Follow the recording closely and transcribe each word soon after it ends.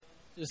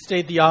To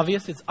state the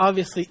obvious, it's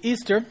obviously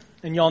Easter,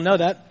 and you all know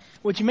that.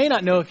 What you may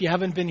not know if you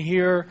haven't been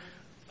here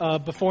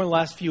before in the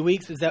last few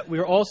weeks is that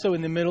we're also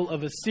in the middle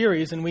of a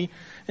series, and we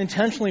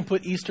intentionally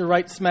put Easter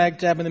right smack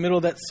dab in the middle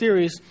of that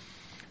series,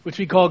 which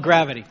we call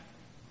Gravity.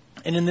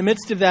 And in the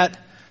midst of that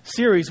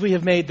series, we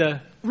have made the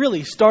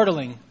really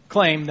startling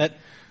claim that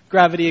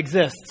gravity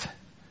exists.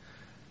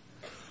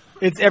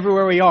 It's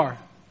everywhere we are,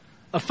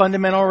 a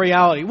fundamental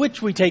reality,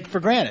 which we take for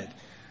granted.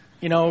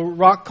 You know,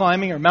 rock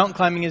climbing or mountain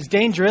climbing is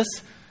dangerous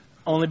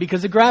only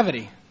because of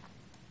gravity.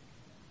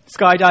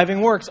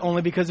 Skydiving works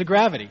only because of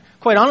gravity.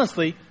 Quite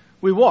honestly,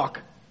 we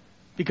walk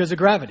because of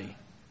gravity.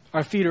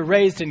 Our feet are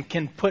raised and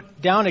can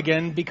put down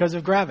again because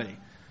of gravity.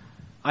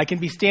 I can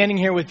be standing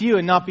here with you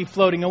and not be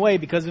floating away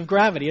because of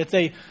gravity. It's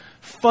a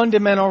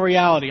fundamental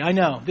reality. I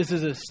know this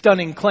is a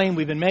stunning claim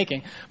we've been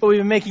making, but we've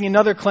been making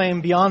another claim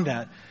beyond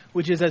that,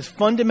 which is as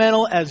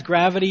fundamental as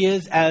gravity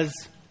is, as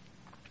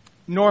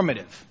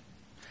normative,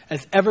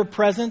 as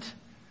ever-present,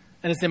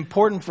 and as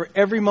important for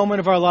every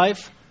moment of our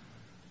life,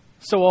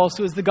 so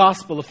also is the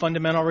gospel a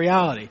fundamental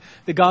reality.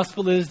 The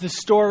gospel is the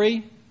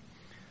story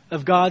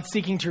of God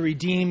seeking to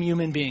redeem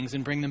human beings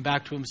and bring them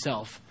back to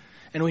himself.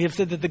 And we have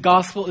said that the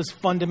gospel is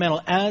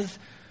fundamental as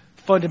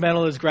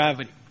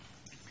gravity.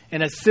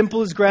 And as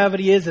simple as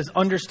gravity is, as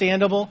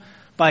understandable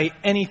by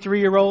any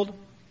 3-year-old,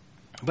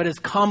 but as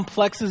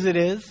complex as it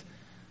is,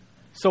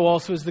 so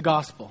also is the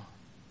gospel.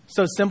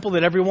 So simple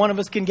that every one of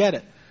us can get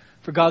it.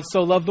 For God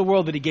so loved the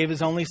world that he gave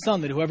his only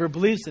Son, that whoever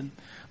believes him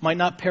might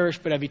not perish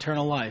but have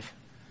eternal life.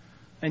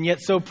 And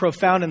yet so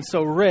profound and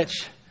so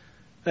rich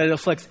that it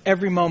affects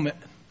every moment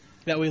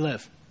that we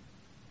live.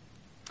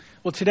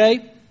 Well,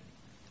 today,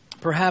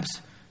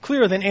 perhaps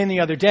clearer than any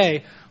other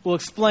day, we'll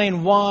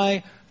explain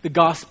why the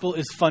gospel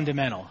is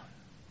fundamental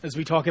as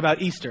we talk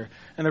about Easter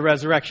and the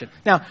resurrection.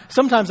 Now,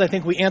 sometimes I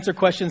think we answer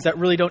questions that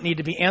really don't need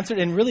to be answered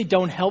and really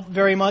don't help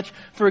very much.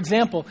 For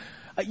example,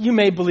 you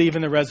may believe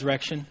in the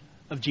resurrection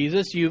of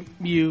Jesus.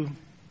 You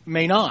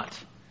may not.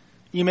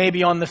 You may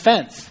be on the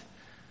fence.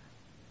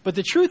 But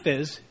the truth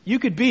is, you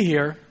could be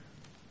here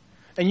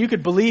and you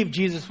could believe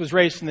Jesus was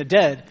raised from the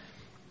dead,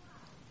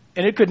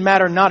 and it could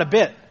matter not a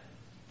bit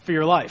for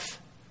your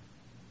life.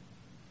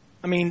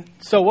 I mean,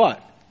 so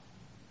what?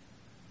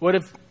 What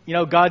if,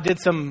 God did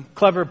some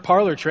clever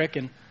parlor trick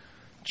and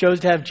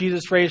chose to have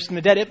Jesus raised from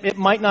the dead? It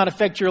might not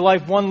affect your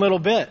life one little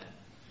bit,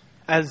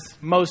 as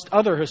most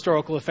other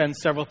historical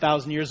events several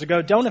thousand years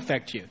ago don't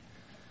affect you.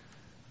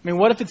 I mean,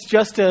 what if it's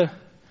just a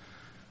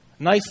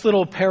nice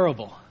little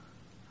parable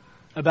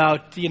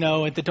about,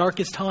 at the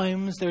darkest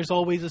times, there's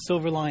always a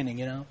silver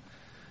lining,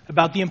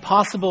 about the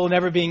impossible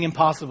never being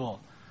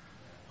impossible?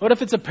 What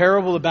if it's a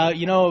parable about,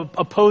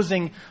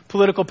 opposing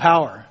political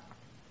power?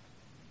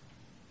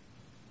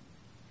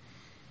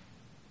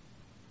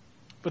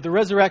 But the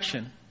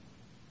resurrection,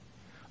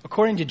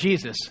 according to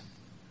Jesus,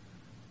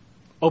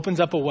 opens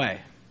up a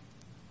way.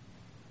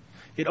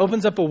 It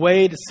opens up a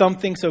way to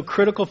something so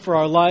critical for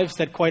our lives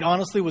that, quite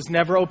honestly, was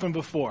never open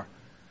before.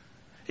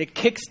 It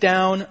kicks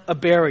down a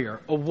barrier,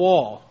 a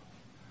wall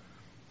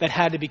that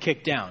had to be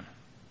kicked down.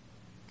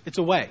 It's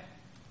a way.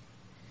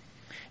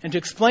 And to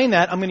explain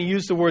that, I'm going to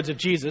use the words of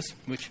Jesus,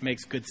 which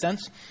makes good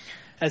sense,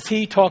 as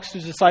he talks to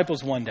his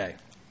disciples one day.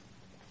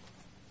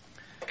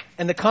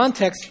 And the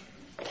context,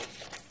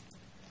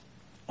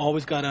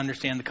 always got to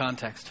understand the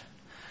context.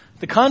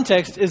 The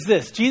context is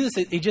this. Jesus,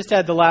 he just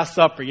had the Last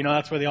Supper.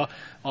 That's where they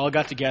all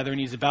got together, and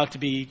he's about to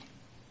be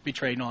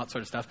betrayed and all that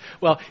sort of stuff.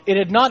 Well, it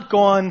had not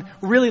gone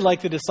really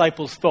like the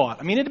disciples thought.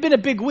 I mean, it had been a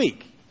big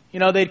week.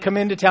 They'd come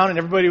into town and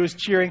everybody was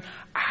cheering.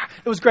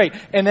 It was great.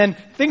 And then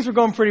things were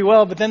going pretty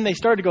well, but then they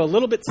started to go a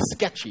little bit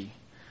sketchy.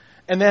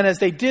 And then as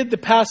they did the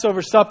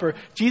Passover supper,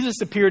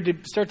 Jesus appeared to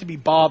start to be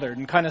bothered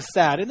and kind of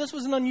sad. And this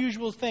was an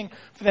unusual thing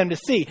for them to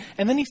see.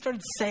 And then he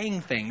started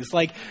saying things.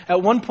 Like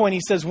at one point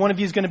he says, one of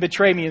you is going to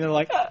betray me. And they're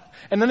like, ah.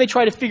 And then they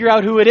try to figure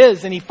out who it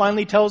is. And he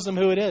finally tells them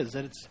who it is,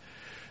 that it's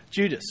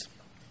Judas.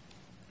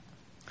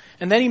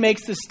 And then he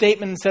makes this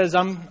statement and says,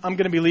 I'm going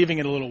to be leaving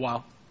in a little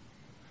while.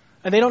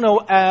 And they don't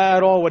know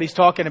at all what he's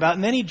talking about.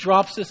 And then he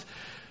drops this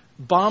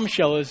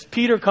bombshell as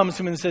Peter comes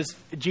to him and says,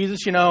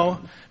 Jesus,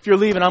 if you're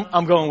leaving,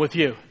 I'm going with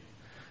you.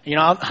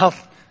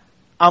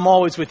 I'm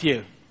always with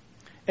you.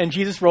 And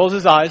Jesus rolls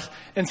his eyes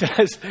and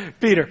says,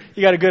 Peter,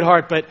 you got a good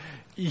heart, but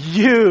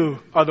you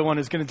are the one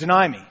who's going to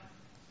deny me.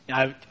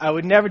 I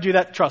would never do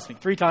that. Trust me,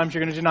 3 times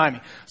you're going to deny me.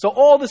 So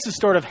all this is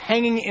sort of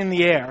hanging in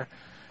the air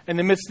in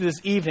the midst of this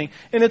evening,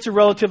 and it's a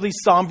relatively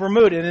somber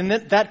mood. And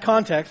in that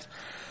context,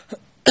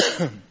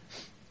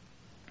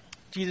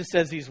 Jesus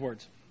says these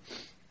words.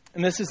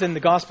 And this is in the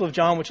Gospel of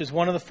John, which is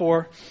one of the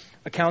 4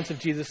 accounts of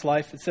Jesus'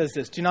 life. It says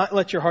this: do not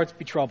let your hearts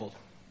be troubled.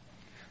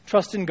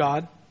 Trust in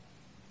God.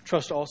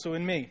 Trust also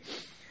in me.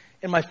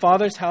 In my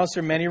Father's house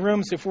are many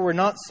rooms. If it were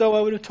not so,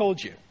 I would have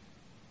told you.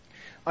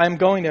 I am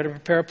going there to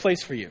prepare a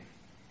place for you.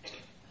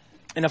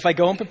 And if I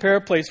go and prepare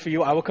a place for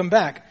you, I will come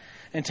back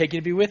and take you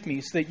to be with me,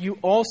 so that you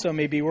also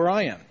may be where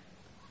I am.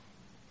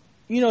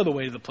 You know the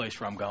way to the place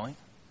where I'm going.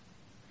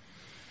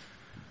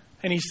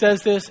 And he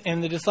says this,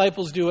 and the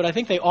disciples do what I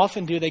think they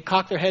often do. They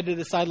cock their head to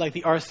the side like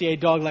the RCA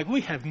dog, like,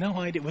 we have no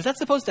idea. Was that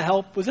supposed to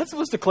help? Was that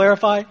supposed to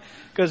clarify?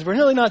 Because we're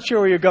really not sure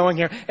where you're going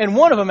here. And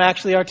one of them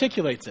actually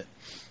articulates it.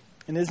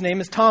 And his name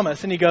is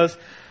Thomas. And he goes,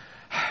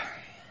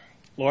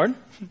 Lord,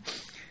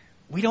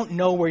 we don't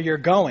know where you're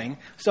going,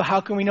 so how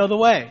can we know the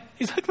way?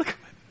 He's like, look,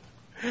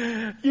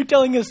 you're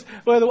telling us,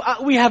 well,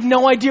 we have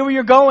no idea where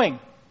you're going.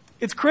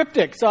 It's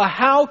cryptic, so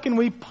how can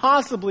we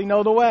possibly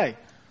know the way?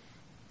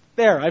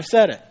 There, I've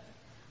said it.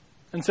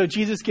 And so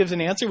Jesus gives an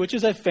answer, which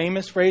is a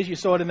famous phrase. You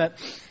saw it in that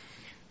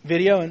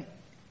video. And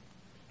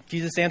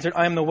Jesus answered,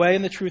 I am the way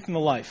and the truth and the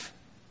life.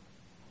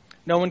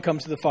 No one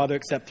comes to the Father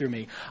except through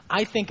me.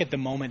 I think at the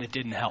moment it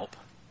didn't help.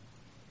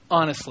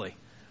 Honestly.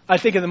 I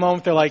think at the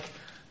moment they're like,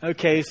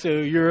 okay, so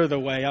you're the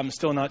way. I'm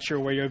still not sure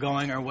where you're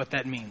going or what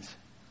that means.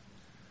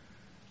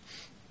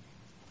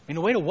 In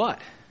a way to what?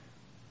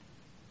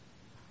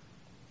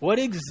 What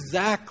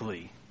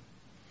exactly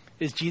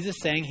is Jesus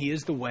saying he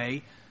is the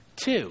way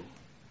to?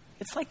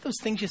 It's like those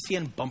things you see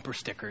on bumper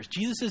stickers.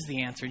 Jesus is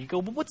the answer. And you go,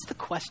 well, what's the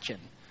question?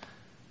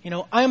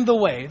 I am the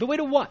way. The way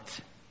to what?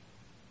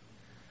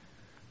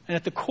 And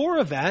at the core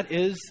of that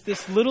is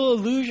this little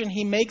allusion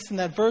he makes in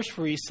that verse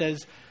where he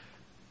says,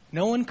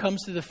 no one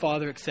comes to the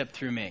Father except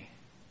through me.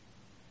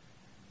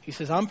 He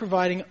says, I'm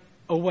providing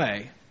a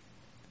way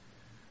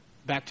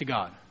back to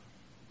God.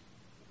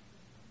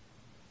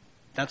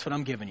 That's what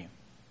I'm giving you.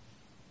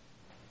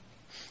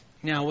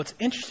 Now, what's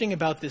interesting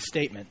about this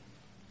statement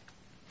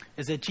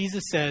is that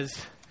Jesus says,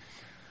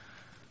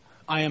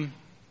 I am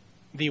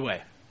the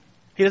way.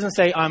 He doesn't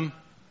say, I'm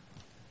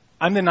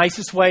the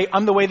nicest way.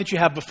 I'm the way that you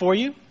have before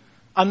you.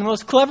 I'm the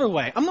most clever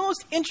way. I'm the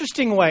most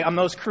interesting way. I'm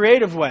the most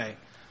creative way.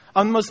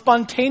 I'm the most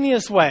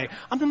spontaneous way.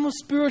 I'm the most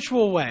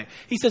spiritual way.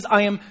 He says,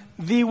 I am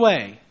the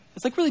way.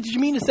 It's like, really, did you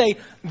mean to say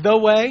the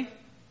way?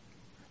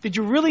 Did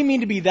you really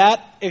mean to be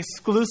that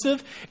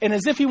exclusive? And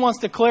as if he wants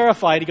to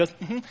clarify it, he goes,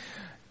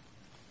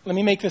 let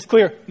me make this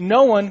clear.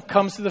 No one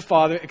comes to the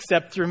Father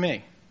except through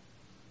me.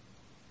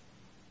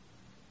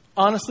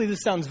 Honestly,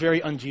 this sounds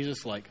very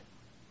un-Jesus-like.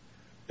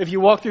 If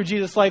you walk through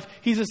Jesus' life,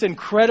 he's this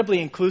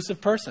incredibly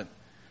inclusive person.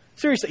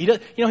 Seriously,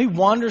 he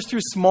wanders through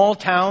small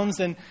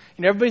towns, and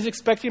everybody's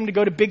expecting him to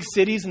go to big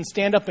cities and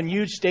stand up on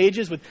huge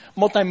stages with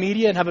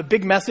multimedia and have a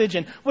big message.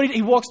 And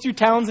he walks through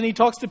towns and he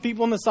talks to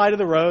people on the side of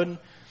the road.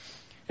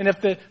 And if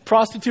the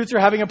prostitutes are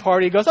having a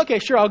party, he goes, okay,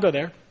 sure, I'll go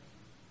there.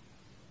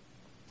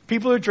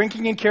 People are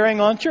drinking and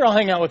carrying on, sure, I'll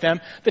hang out with them.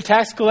 The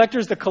tax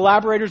collectors, the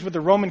collaborators with the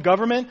Roman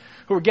government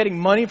who are getting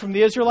money from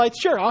the Israelites,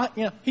 sure,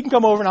 he can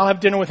come over and I'll have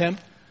dinner with him.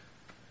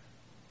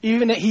 He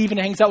even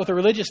hangs out with the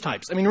religious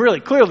types. I mean, really,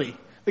 clearly,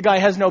 the guy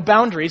has no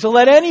boundaries. He'll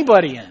let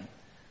anybody in.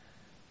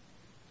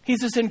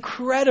 He's this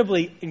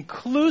incredibly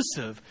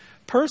inclusive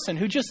person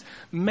who just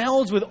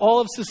melds with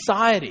all of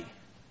society.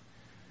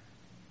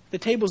 The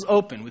table's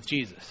open with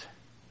Jesus.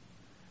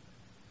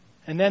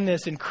 And then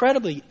this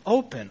incredibly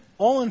open,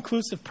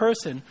 all-inclusive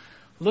person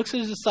looks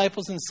at his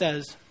disciples and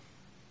says,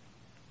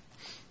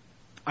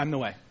 I'm the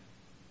way.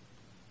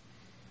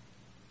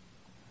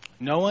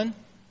 No one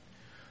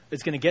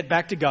is going to get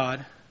back to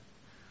God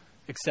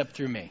except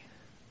through me.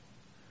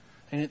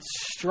 And it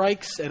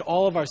strikes at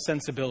all of our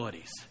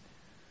sensibilities.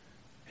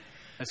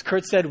 As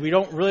Kurt said, we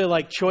don't really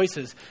like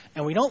choices,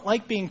 and we don't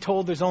like being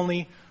told there's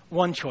only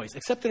one choice,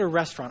 except at a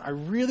restaurant. I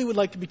really would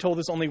like to be told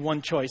there's only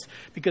one choice,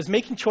 because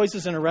making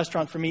choices in a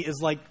restaurant for me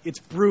is like, it's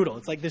brutal.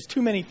 It's like there's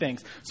too many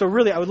things. So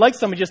really, I would like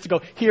somebody just to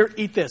go, here,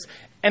 eat this.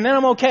 And then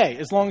I'm okay,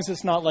 as long as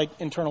it's not like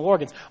internal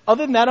organs.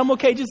 Other than that, I'm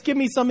okay. Just give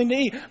me something to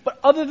eat. But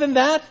other than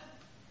that,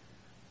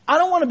 I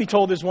don't want to be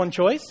told there's one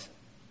choice,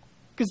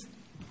 because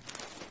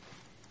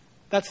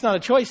that's not a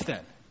choice then.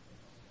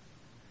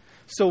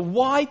 So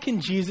why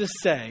can Jesus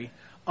say,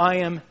 I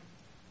am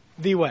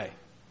the way,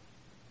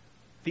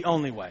 the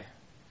only way?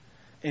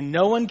 And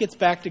no one gets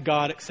back to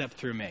God except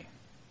through me.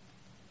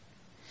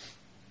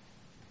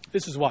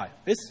 This is why.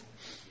 This,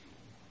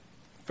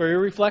 for your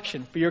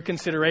reflection, for your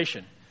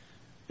consideration,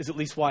 is at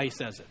least why he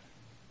says it.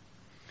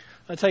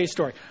 I'll tell you a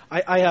story.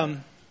 I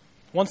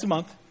once a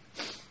month,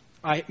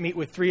 I meet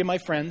with 3 of my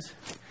friends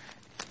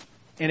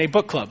in a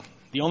book club.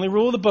 The only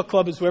rule of the book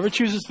club is whoever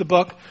chooses the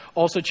book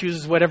also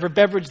chooses whatever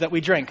beverage that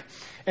we drink.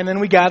 And then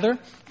we gather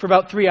for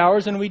about 3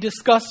 hours and we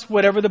discuss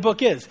whatever the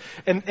book is.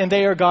 And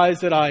they are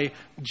guys that I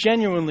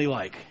genuinely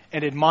like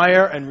and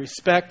admire and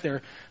respect.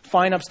 They're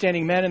fine,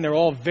 upstanding men, and they're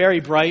all very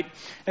bright.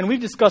 And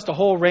we've discussed a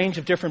whole range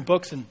of different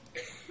books. And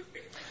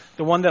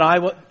the one that I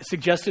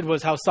suggested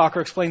was How Soccer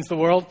Explains the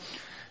World.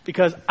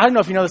 Because, I don't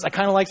know if you know this, I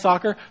kind of like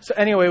soccer. So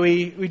anyway,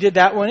 we did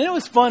that one, and it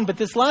was fun. But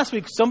this last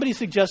week, somebody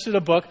suggested a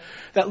book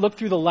that looked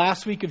through the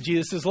last week of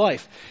Jesus'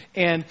 life.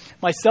 And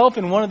myself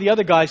and one of the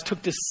other guys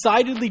took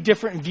decidedly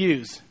different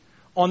views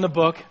on the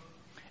book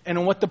and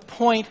on what the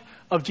point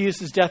of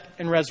Jesus' death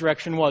and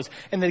resurrection was.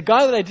 And the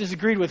guy that I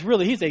disagreed with,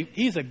 really,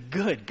 he's a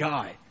good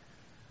guy.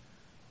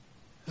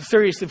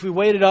 Seriously, if we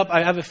weighed it up,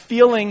 I have a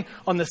feeling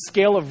on the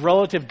scale of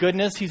relative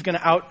goodness, he's going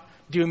to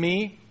outdo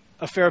me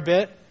a fair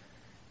bit.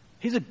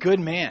 He's a good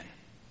man.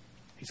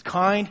 He's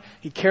kind.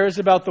 He cares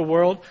about the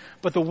world.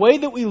 But the way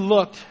that we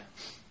looked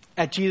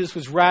at Jesus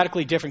was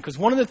radically different. Because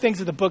one of the things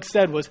that the book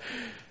said was,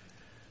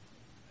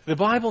 the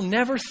Bible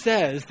never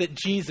says that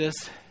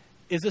Jesus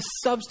is a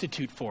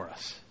substitute for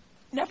us.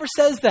 Never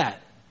says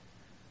that.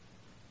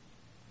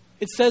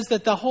 It says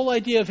that the whole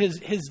idea of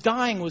his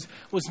dying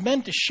was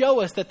meant to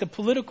show us that the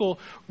political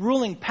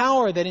ruling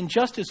power, that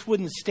injustice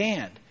wouldn't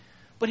stand.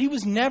 But he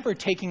was never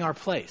taking our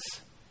place.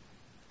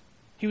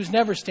 He was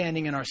never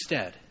standing in our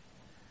stead.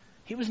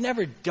 He was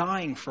never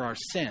dying for our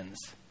sins.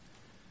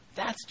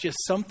 That's just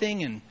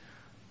something in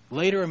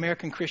later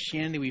American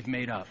Christianity we've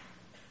made up.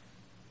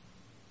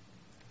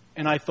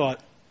 And I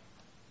thought,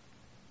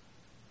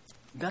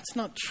 that's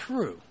not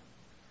true.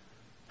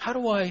 How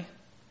do I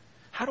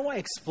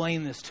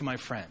explain this to my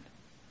friend?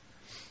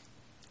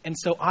 And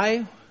so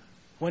I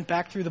went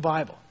back through the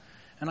Bible,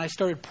 and I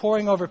started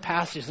poring over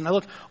passages, and I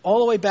looked all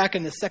the way back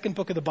in the second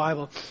book of the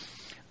Bible,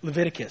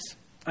 Leviticus.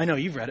 I know,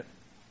 you've read it.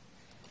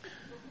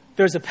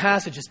 There's a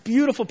passage, this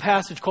beautiful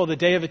passage called the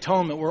Day of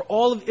Atonement, where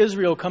all of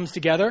Israel comes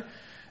together,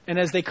 and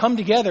as they come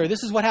together,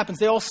 this is what happens.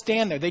 They all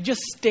stand there. They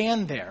just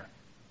stand there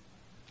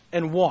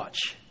and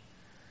watch.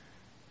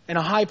 And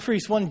a high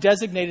priest, one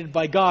designated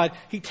by God,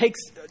 he takes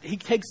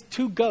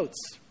 2 goats,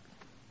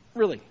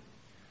 really.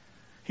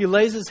 He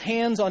lays his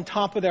hands on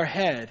top of their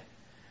head,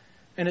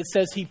 and it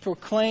says he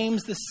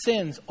proclaims the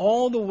sins,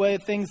 all the way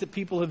things that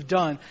people have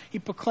done. He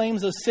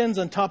proclaims those sins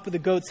on top of the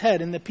goat's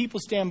head, and the people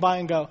stand by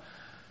and go.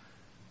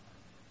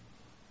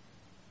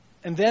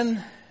 And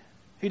then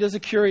he does a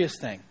curious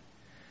thing.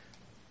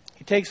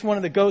 He takes one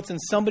of the goats, and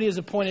somebody is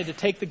appointed to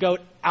take the goat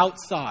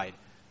outside,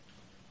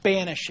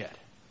 banish it.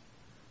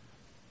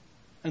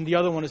 And the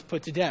other one is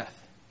put to death.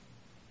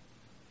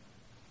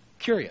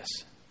 Curious.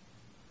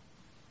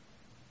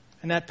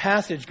 In that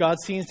passage, God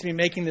seems to be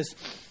making this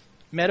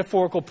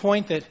metaphorical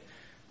point that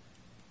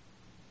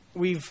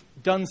we've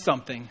done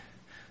something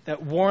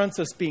that warrants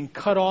us being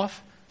cut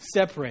off,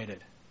 separated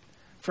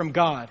from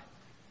God.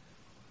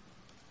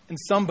 And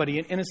somebody,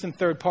 an innocent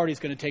third party, is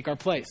going to take our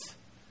place.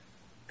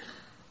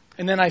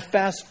 And then I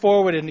fast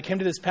forwarded and it came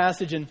to this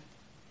passage in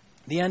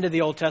the end of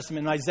the Old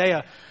Testament, in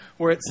Isaiah,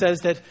 where it says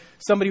that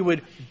somebody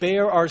would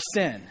bear our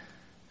sin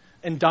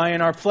and die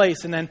in our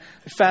place. And then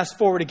fast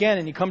forward again,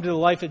 and you come to the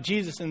life of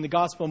Jesus in the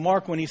Gospel of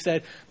Mark when he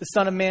said, the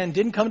Son of Man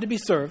didn't come to be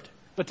served,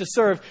 but to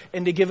serve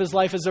and to give his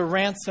life as a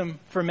ransom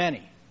for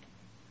many.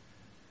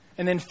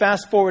 And then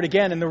fast forward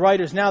again, and the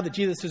writers, now that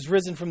Jesus has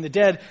risen from the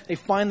dead, they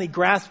finally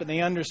grasp it, they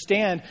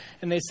understand,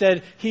 and they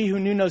said, he who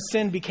knew no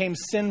sin became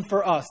sin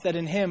for us, that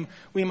in him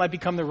we might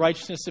become the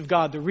righteousness of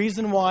God. The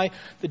reason why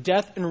the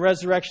death and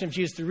resurrection of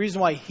Jesus, the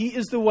reason why he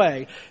is the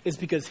way, is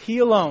because he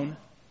alone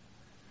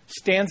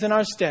stands in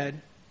our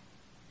stead,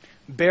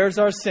 bears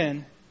our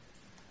sin,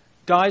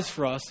 dies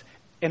for us,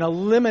 and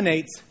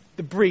eliminates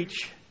the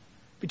breach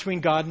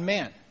between God and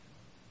man.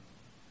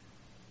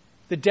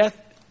 The death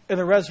and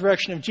the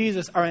resurrection of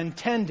Jesus are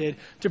intended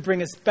to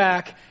bring us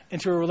back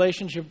into a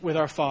relationship with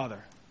our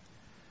Father.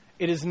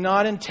 It is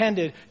not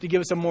intended to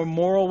give us a more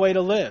moral way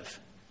to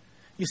live.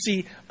 You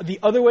see, the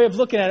other way of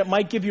looking at it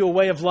might give you a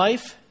way of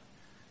life.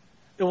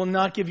 It will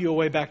not give you a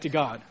way back to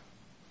God.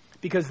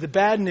 Because the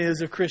bad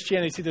news of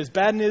Christianity, see, there's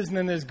bad news and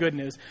then there's good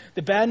news.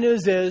 The bad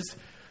news is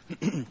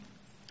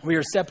we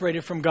are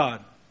separated from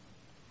God.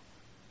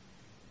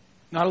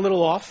 Not a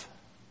little off.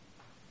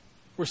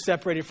 We're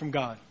separated from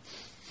God.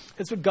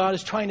 That's what God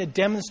is trying to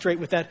demonstrate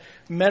with that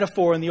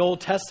metaphor in the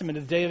Old Testament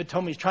of the Day of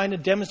Atonement. He's trying to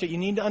demonstrate you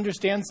need to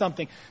understand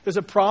something. There's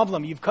a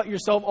problem. You've cut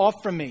yourself off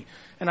from me,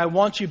 and I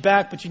want you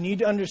back, but you need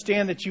to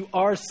understand that you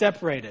are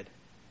separated.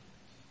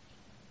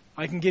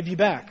 I can give you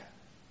back,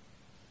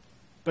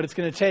 but it's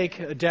going to take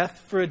a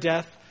death for a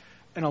death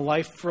and a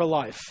life for a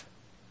life.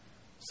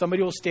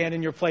 Somebody will stand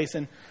in your place.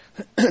 And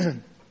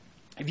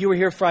if you were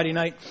here Friday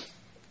night,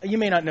 you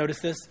may not notice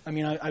this. I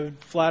mean, I would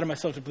flatter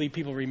myself to believe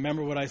people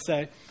remember what I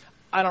say.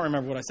 I don't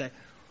remember what I say.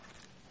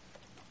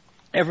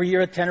 Every year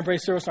at Tenebrae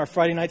service, our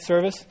Friday night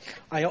service,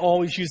 I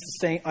always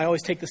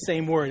take the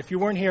same word. If you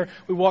weren't here,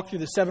 we walk through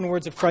the 7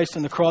 words of Christ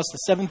on the cross, the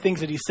 7 things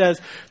that he says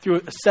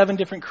through 7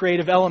 different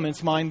creative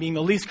elements, mine being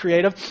the least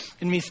creative.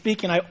 And me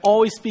speaking, I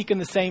always speak in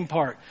the same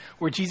part,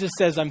 where Jesus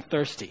says, I'm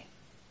thirsty.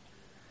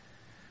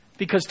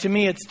 Because to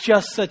me, it's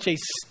just such a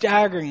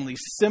staggeringly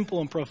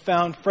simple and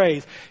profound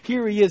phrase.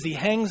 Here he is. He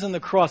hangs on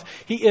the cross.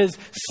 He is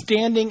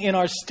standing in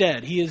our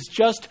stead. He has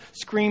just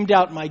screamed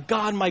out, my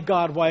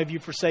God, why have you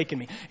forsaken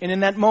me? And in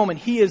that moment,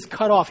 he is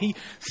cut off. He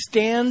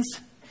stands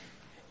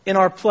in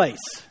our place.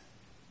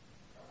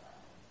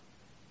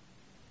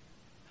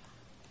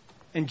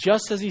 And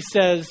just as he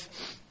says,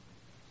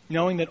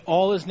 knowing that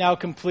all is now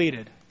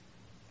completed,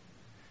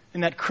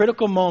 in that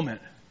critical moment,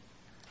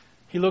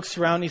 he looks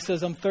around and he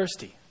says, I'm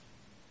thirsty.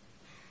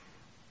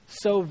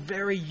 So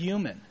very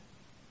human.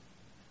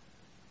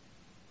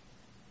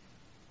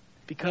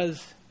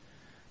 Because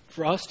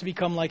for us to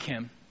become like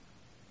him,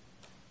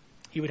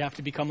 he would have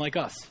to become like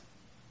us.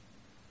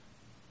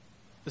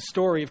 The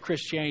story of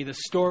Christianity, the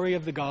story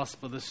of the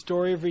gospel, the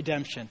story of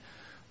redemption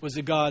was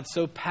a God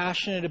so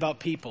passionate about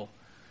people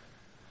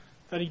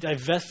that he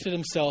divested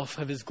himself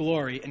of his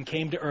glory and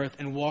came to earth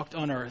and walked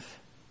on earth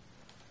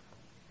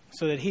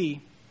so that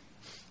he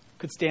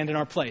could stand in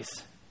our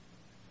place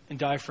and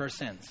die for our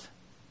sins.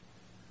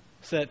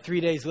 So that 3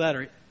 days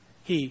later,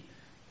 he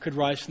could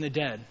rise from the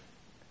dead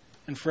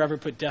and forever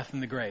put death in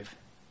the grave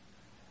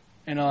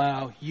and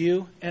allow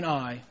you and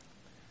I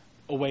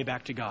a way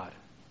back to God.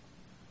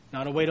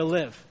 Not a way to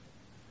live,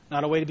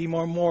 not a way to be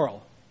more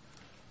moral,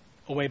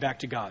 a way back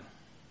to God.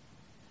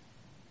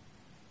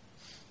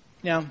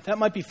 Now, that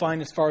might be fine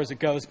as far as it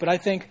goes, but I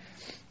think,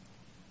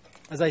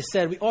 as I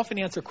said, we often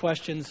answer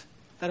questions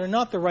that are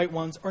not the right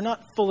ones or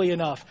not fully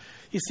enough.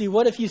 You see,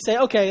 what if you say,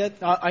 okay,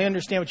 I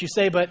understand what you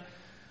say, but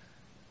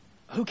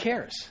who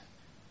cares?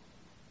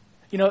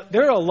 You know,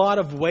 there are a lot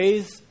of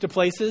ways to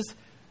places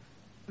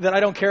that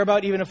I don't care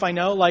about, even if I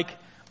know. Like,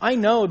 I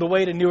know the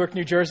way to Newark,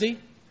 New Jersey.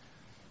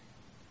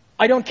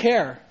 I don't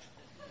care.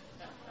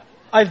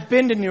 I've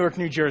been to Newark,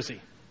 New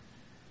Jersey.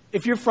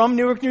 If you're from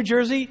Newark, New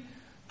Jersey,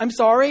 I'm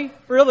sorry,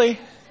 really.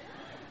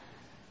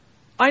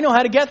 I know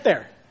how to get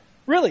there.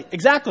 Really,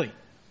 exactly.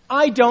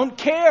 I don't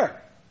care.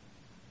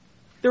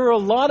 There are a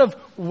lot of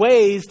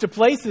ways to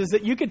places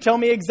that you could tell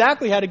me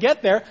exactly how to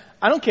get there.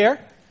 I don't care.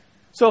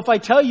 So if I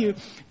tell you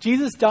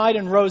Jesus died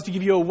and rose to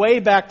give you a way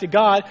back to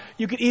God,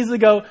 you could easily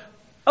go,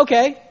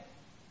 okay,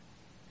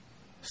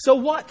 so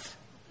what?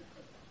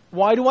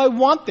 Why do I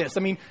want this? I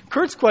mean,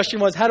 Kurt's question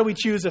was, how do we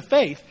choose a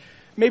faith?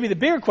 Maybe the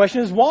bigger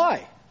question is,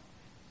 why?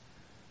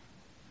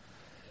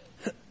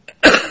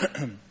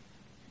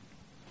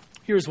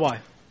 Here's why.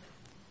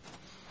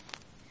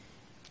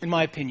 In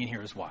my opinion,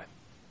 here's why.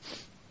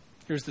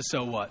 Here's the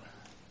so what.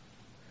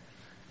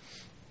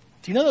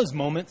 Do you know those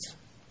moments?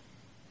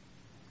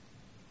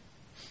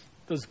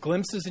 Those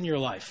glimpses in your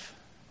life?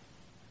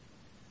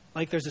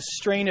 Like there's a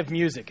strain of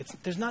music.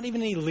 There's not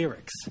even any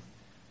lyrics.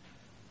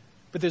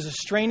 But there's a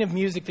strain of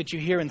music that you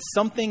hear and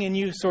something in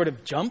you sort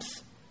of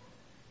jumps.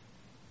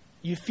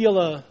 You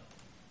feel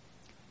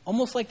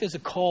almost like there's a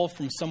call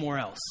from somewhere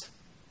else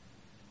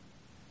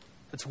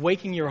that's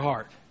waking your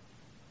heart.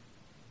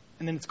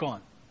 And then it's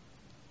gone.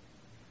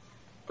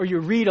 Or you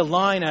read a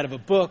line out of a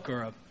book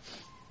or a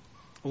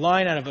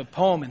line out of a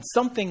poem and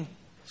something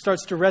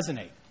starts to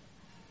resonate.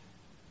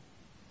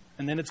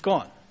 And then it's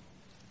gone.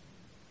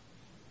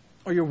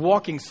 Or you're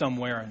walking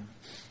somewhere in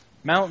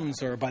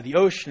mountains or by the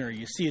ocean, or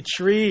you see a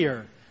tree,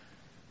 or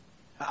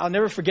I'll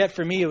never forget,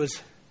 for me,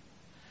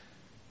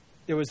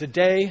 there was a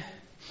day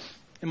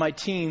in my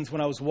teens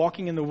when I was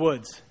walking in the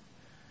woods.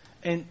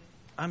 And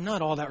I'm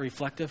not all that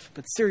reflective,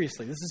 but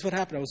seriously, this is what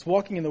happened. I was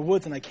walking in the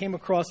woods and I came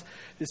across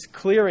this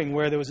clearing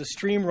where there was a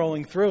stream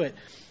rolling through it,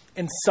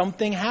 and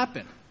something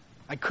happened.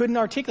 I couldn't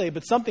articulate,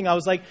 but something, I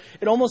was like,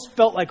 it almost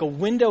felt like a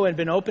window had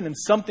been opened and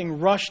something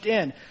rushed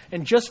in.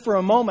 And just for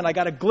a moment, I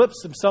got a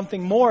glimpse of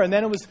something more, and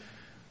then it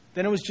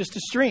was just a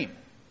stream.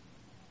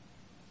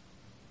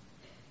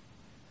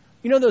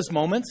 You know those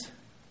moments?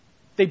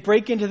 They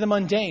break into the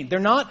mundane. They're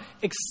not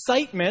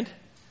excitement.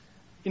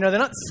 You know, they're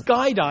not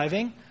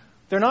skydiving.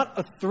 They're not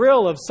a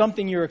thrill of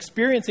something you're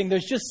experiencing.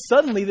 There's just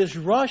suddenly this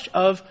rush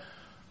of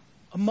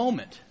a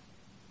moment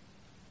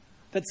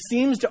that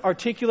seems to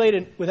articulate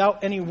it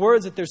without any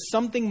words that there's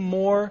something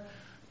more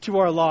to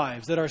our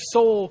lives, that our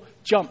soul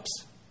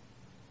jumps.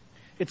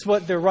 It's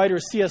what the writer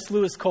C.S.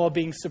 Lewis called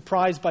being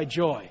surprised by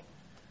joy.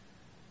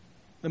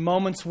 The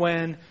moments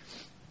when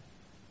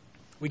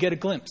we get a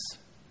glimpse.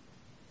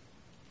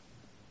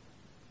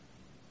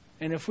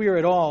 And if we are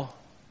at all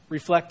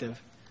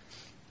reflective,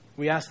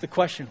 we ask the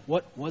question,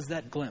 what was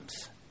that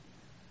glimpse?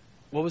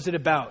 What was it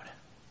about?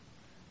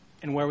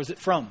 And where was it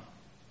from?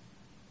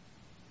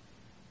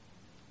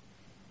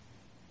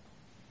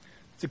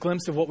 It's a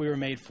glimpse of what we were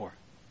made for.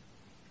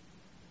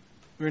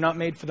 We were not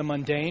made for the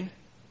mundane.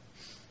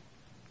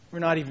 We're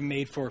not even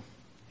made for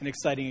an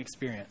exciting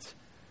experience.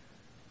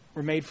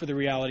 We're made for the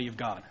reality of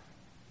God.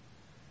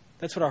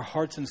 That's what our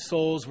hearts and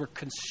souls were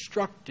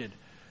constructed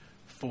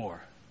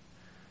for.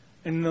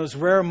 And in those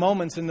rare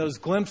moments, in those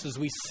glimpses,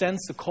 we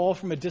sense a call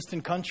from a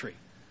distant country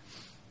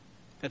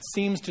that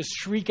seems to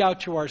shriek out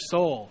to our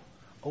soul,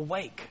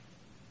 awake.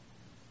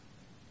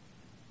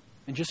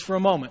 And just for a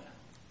moment,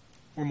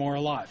 we're more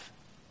alive.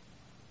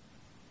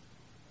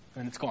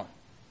 And it's gone.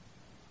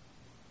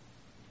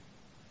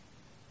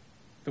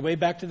 The way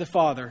back to the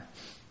Father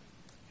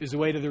is the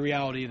way to the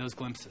reality of those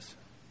glimpses.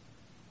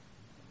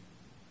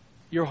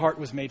 Your heart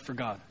was made for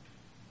God.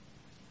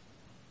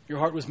 Your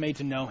heart was made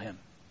to know Him.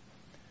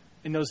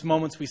 In those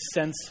moments, we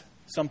sense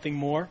something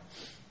more.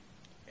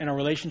 In our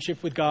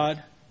relationship with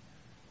God,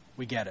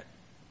 we get it.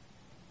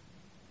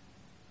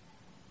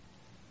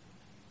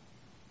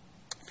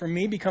 For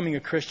me, becoming a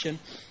Christian,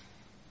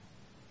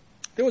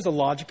 there was a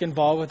logic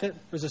involved with it.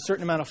 There was a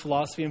certain amount of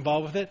philosophy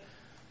involved with it.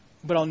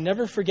 But I'll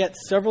never forget,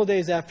 several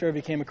days after I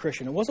became a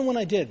Christian, it wasn't when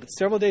I did, but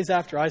several days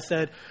after, I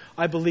said,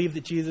 I believe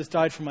that Jesus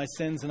died for my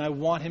sins and I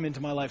want Him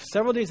into my life.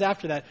 Several days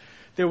after that,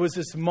 there was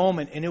this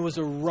moment, and it was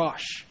a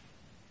rush.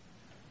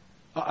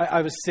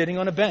 I was sitting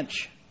on a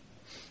bench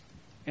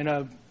in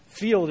a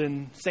field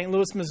in St.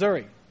 Louis,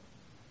 Missouri.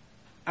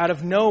 Out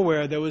of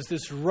nowhere, there was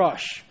this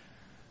rush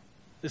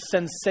the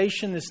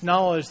sensation, this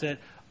knowledge that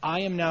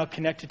I am now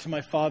connected to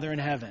my Father in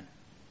heaven,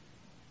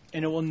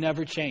 and it will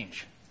never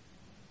change.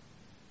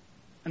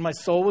 And my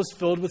soul was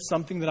filled with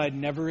something that I'd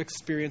never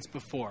experienced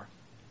before,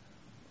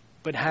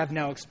 but have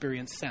now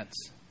experienced since.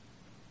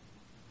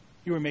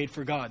 You were made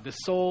for God. The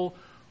soul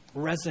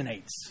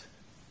resonates.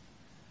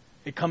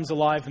 It comes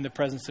alive in the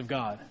presence of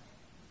God.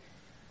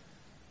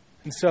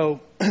 And so,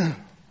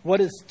 what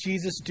does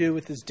Jesus do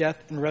with his death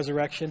and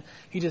resurrection?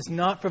 He does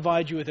not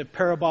provide you with a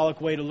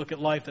parabolic way to look at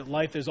life, that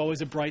life there's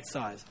always a bright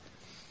side.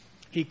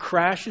 He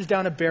crashes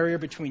down a barrier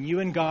between you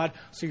and God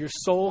so your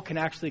soul can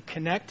actually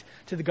connect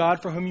to the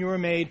God for whom you were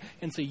made,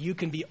 and so you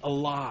can be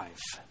alive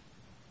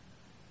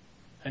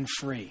and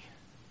free.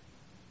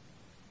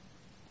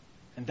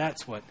 And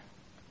that's what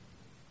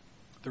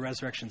the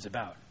resurrection's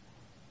about.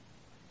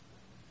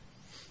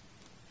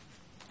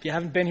 If you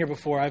haven't been here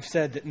before, I've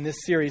said that in this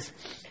series,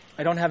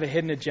 I don't have a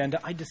hidden agenda.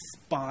 I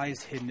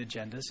despise hidden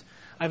agendas.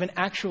 I have an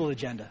actual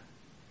agenda.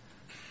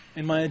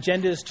 And my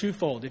agenda is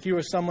twofold. If you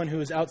are someone who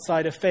is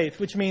outside of faith,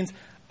 which means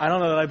I don't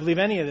know that I believe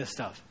any of this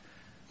stuff.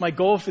 My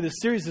goal for this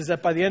series is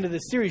that by the end of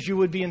this series, you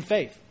would be in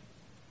faith.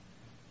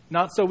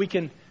 Not so we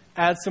can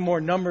add some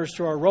more numbers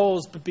to our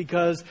rolls, but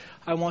because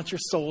I want your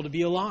soul to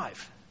be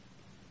alive.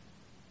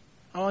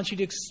 I want you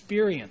to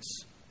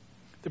experience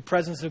the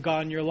presence of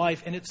God in your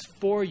life, and it's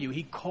for you.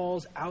 He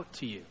calls out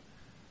to you.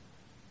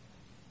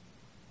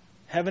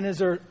 Heaven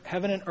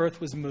and earth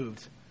was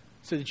moved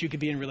so that you could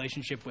be in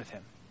relationship with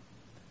him.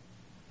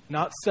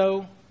 Not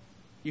so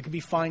you could be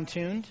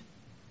fine-tuned.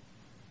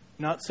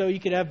 Not so you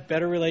could have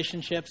better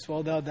relationships,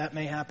 although that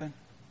may happen.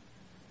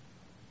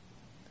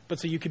 But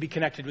so you could be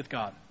connected with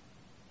God.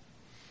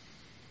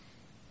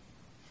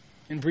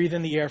 And breathe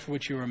in the air for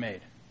which you were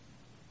made.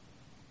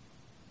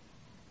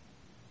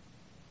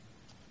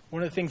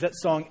 One of the things that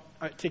song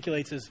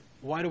articulates is,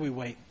 why do we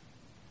wait?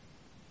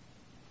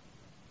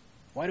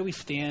 Why do we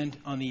stand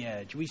on the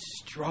edge? We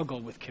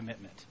struggle with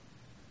commitment.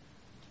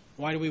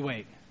 Why do we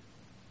wait?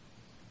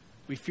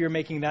 We fear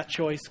making that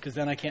choice because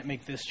then I can't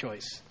make this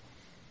choice.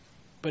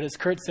 But as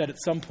Kurt said,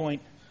 at some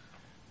point,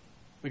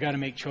 we got to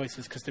make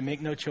choices, because to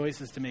make no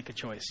choice is to make a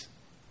choice.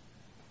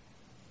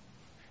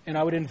 And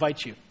I would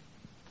invite you.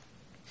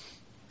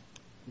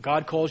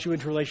 God calls you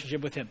into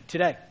relationship with him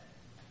today.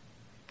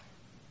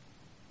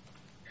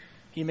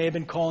 He may have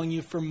been calling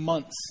you for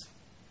months.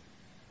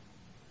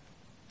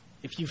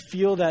 If you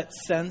feel that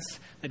sense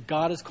that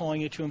God is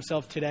calling you to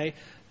himself today,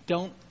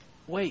 don't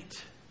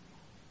wait.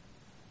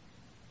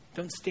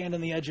 Don't stand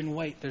on the edge and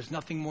wait. There's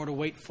nothing more to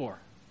wait for.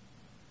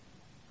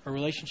 A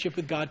relationship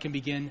with God can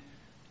begin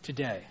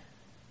today,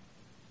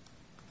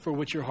 for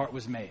which your heart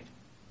was made.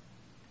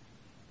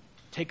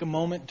 Take a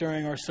moment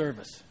during our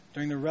service,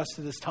 during the rest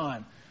of this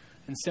time,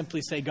 and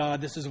simply say,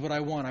 God, this is what I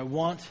want. I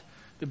want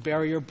the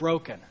barrier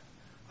broken.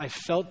 I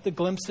felt the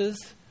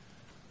glimpses.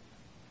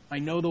 I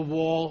know the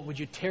wall. Would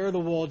you tear the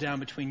wall down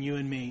between you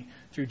and me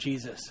through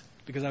Jesus?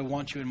 Because I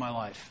want you in my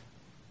life.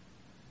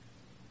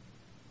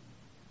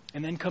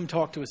 And then come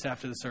talk to us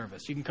after the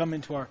service. You can come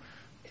into our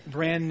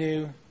brand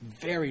new,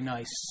 very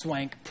nice,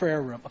 swank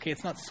prayer room. Okay,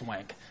 it's not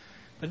swank,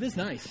 but it is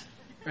nice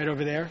right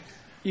over there.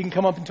 You can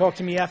come up and talk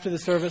to me after the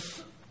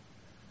service.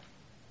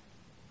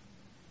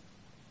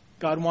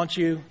 God wants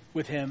you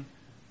with him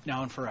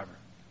now and forever.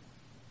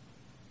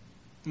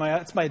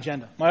 That's my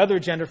agenda. My other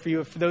agenda for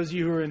you, for those of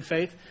you who are in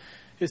faith,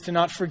 is to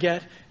not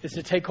forget, is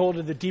to take hold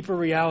of the deeper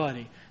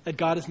reality that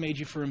God has made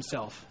you for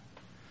himself.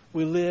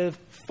 We live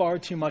far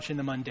too much in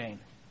the mundane.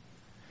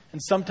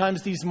 And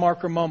sometimes these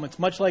marker moments,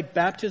 much like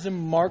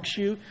baptism marks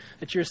you,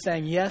 that you're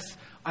saying, yes,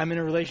 I'm in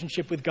a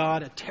relationship with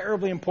God, a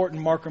terribly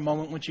important marker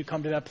moment once you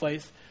come to that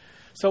place.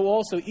 So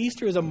also,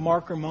 Easter is a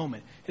marker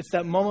moment. It's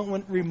that moment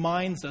when it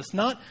reminds us,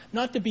 not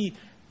to be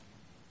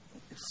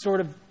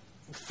sort of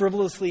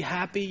frivolously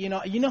happy. You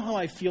know how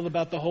I feel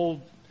about the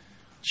whole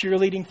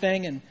cheerleading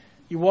thing, and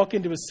you walk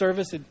into a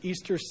service at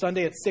Easter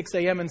Sunday at 6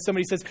 a.m. and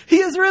somebody says, he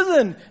is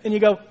risen! And you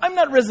go, I'm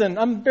not risen,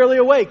 I'm barely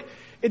awake.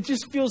 It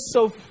just feels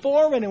so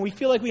foreign, and we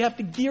feel like we have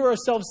to gear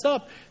ourselves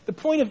up. The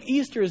point of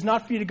Easter is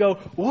not for you to go,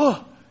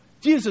 whoa,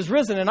 Jesus is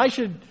risen, and I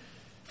should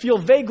feel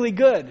vaguely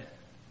good.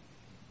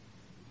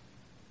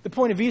 The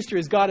point of Easter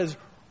is God has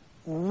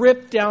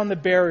ripped down the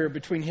barrier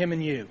between him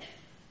and you.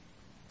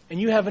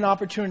 And you have an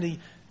opportunity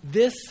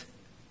this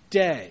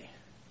day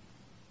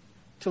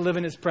to live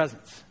in his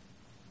presence,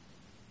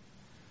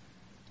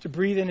 to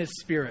breathe in his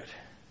spirit.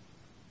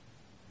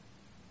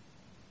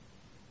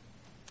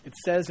 It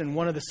says in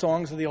one of the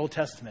songs of the Old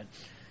Testament,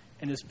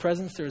 in his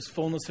presence there is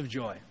fullness of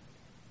joy.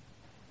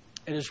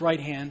 At his right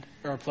hand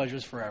there are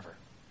pleasures forever.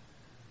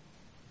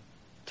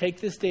 Take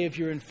this day, if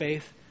you're in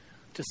faith,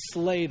 to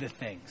slay the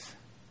things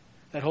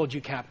that hold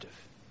you captive,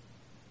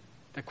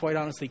 that quite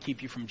honestly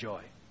keep you from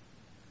joy,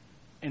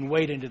 and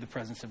wade into the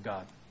presence of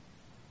God.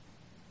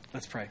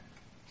 Let's pray.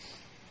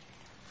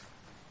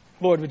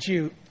 Lord, would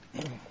you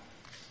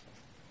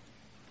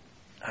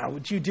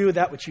do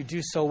that which you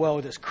do so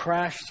well, just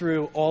crash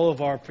through all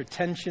of our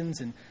pretensions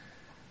and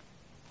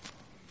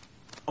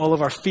all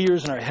of our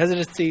fears and our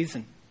hesitancies,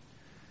 and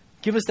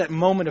Give us that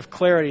moment of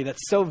clarity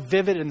that's so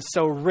vivid and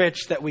so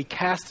rich that we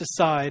cast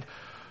aside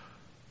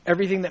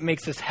everything that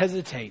makes us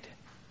hesitate.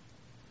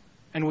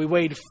 And we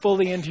wade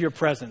fully into your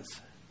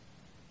presence.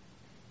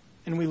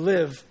 And we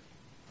live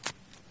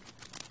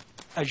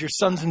as your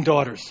sons and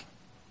daughters,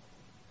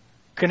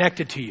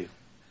 connected to you,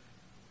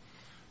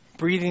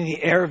 breathing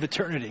the air of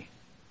eternity.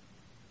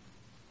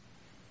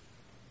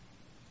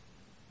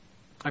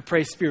 I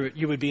pray, Spirit,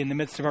 you would be in the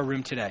midst of our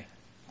room today.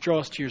 Draw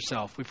us to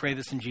yourself. We pray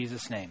this in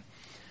Jesus' name.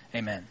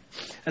 Amen.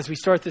 As we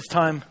start this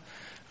time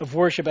of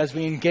worship, as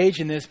we engage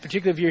in this,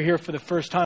 particularly if you're here for the first time,